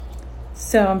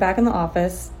So I'm back in the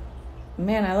office.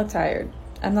 Man, I look tired.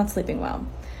 I'm not sleeping well.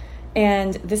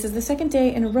 And this is the second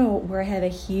day in a row where I had a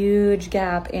huge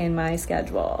gap in my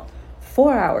schedule.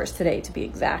 4 hours today, to be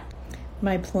exact.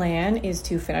 My plan is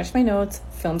to finish my notes,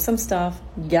 film some stuff,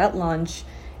 get lunch,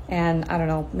 and I don't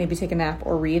know, maybe take a nap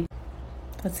or read.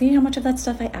 Let's see how much of that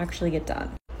stuff I actually get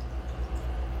done.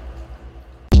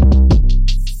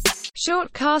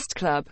 Shortcast Club.